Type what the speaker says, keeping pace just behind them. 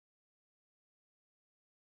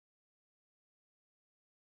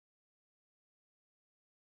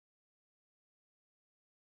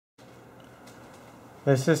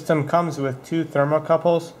The system comes with two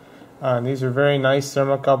thermocouples. These are very nice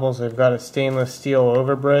thermocouples. They've got a stainless steel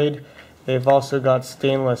overbraid. They've also got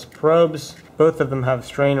stainless probes. Both of them have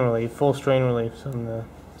strain relief, full strain relief on the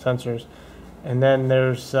sensors. And then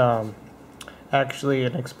there's actually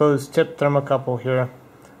an exposed tip thermocouple here.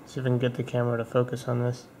 See if I can get the camera to focus on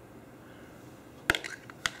this.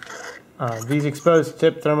 These exposed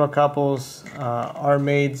tip thermocouples are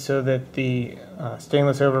made so that the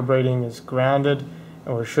stainless overbraiding is grounded,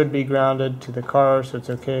 or should be grounded, to the car, so it's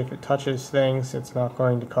okay if it touches things. It's not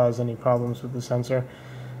going to cause any problems with the sensor.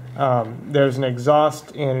 There's an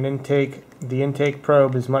exhaust and an intake. The intake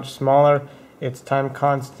probe is much smaller. Its time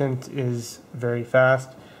constant is very fast.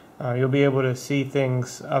 You'll be able to see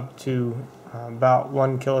things up to about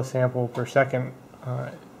 1 kilosample per second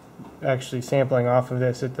actually sampling off of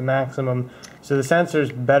this at the maximum. So the sensor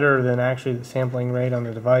is better than actually the sampling rate on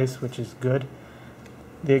the device, which is good.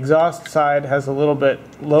 The exhaust side has a little bit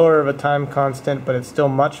lower of a time constant, but it's still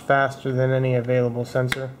much faster than any available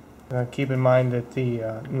sensor. Keep in mind that the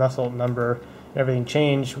Nusselt number and everything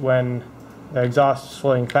change when the exhaust is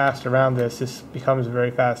flowing fast around this. This becomes a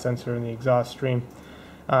very fast sensor in the exhaust stream.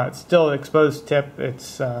 It's still an exposed tip.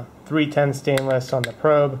 It's 310 stainless on the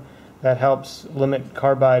probe. That helps limit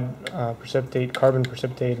carbon precipitate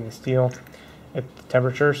in the steel at the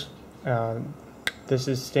temperatures. This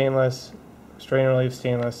is stainless, strain relief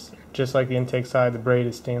stainless, just like the intake side. The braid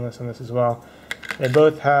is stainless on this as well. They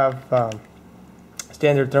both have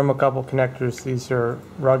standard thermocouple connectors. These are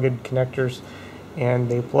rugged connectors, and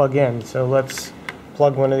they plug in. So let's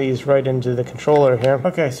plug one of these right into the controller here.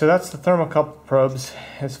 Okay, so that's the thermocouple probes.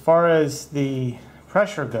 As far as the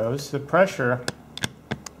pressure goes, the pressure,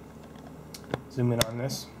 zoom in on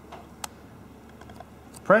this,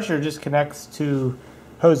 pressure just connects to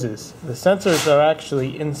hoses. The sensors are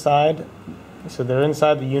actually inside, so they're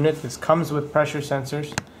inside the unit. This comes with pressure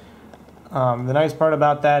sensors. The nice part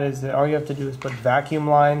about that is that all you have to do is put vacuum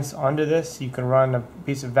lines onto this. You can run a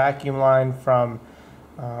piece of vacuum line from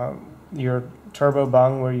your turbo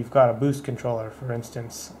bung where you've got a boost controller, for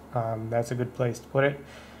instance. That's a good place to put it.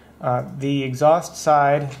 The exhaust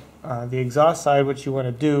side, what you want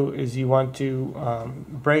to do is you want to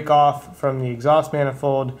break off from the exhaust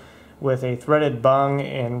manifold with a threaded bung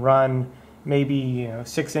and run maybe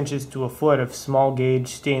 6 inches to a foot of small gauge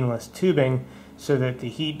stainless tubing so that the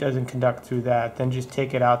heat doesn't conduct through that. Then just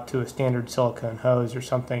take it out to a standard silicone hose or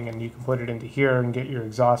something, and you can put it into here and get your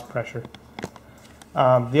exhaust pressure.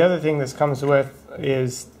 The other thing this comes with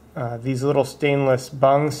is these little stainless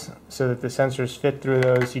bungs so that the sensors fit through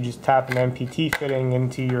those. You just tap an MPT fitting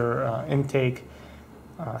into your intake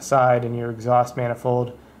side and your exhaust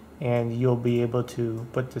manifold, and you'll be able to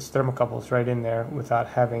put this thermocouples right in there without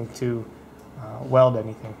having to weld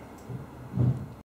anything.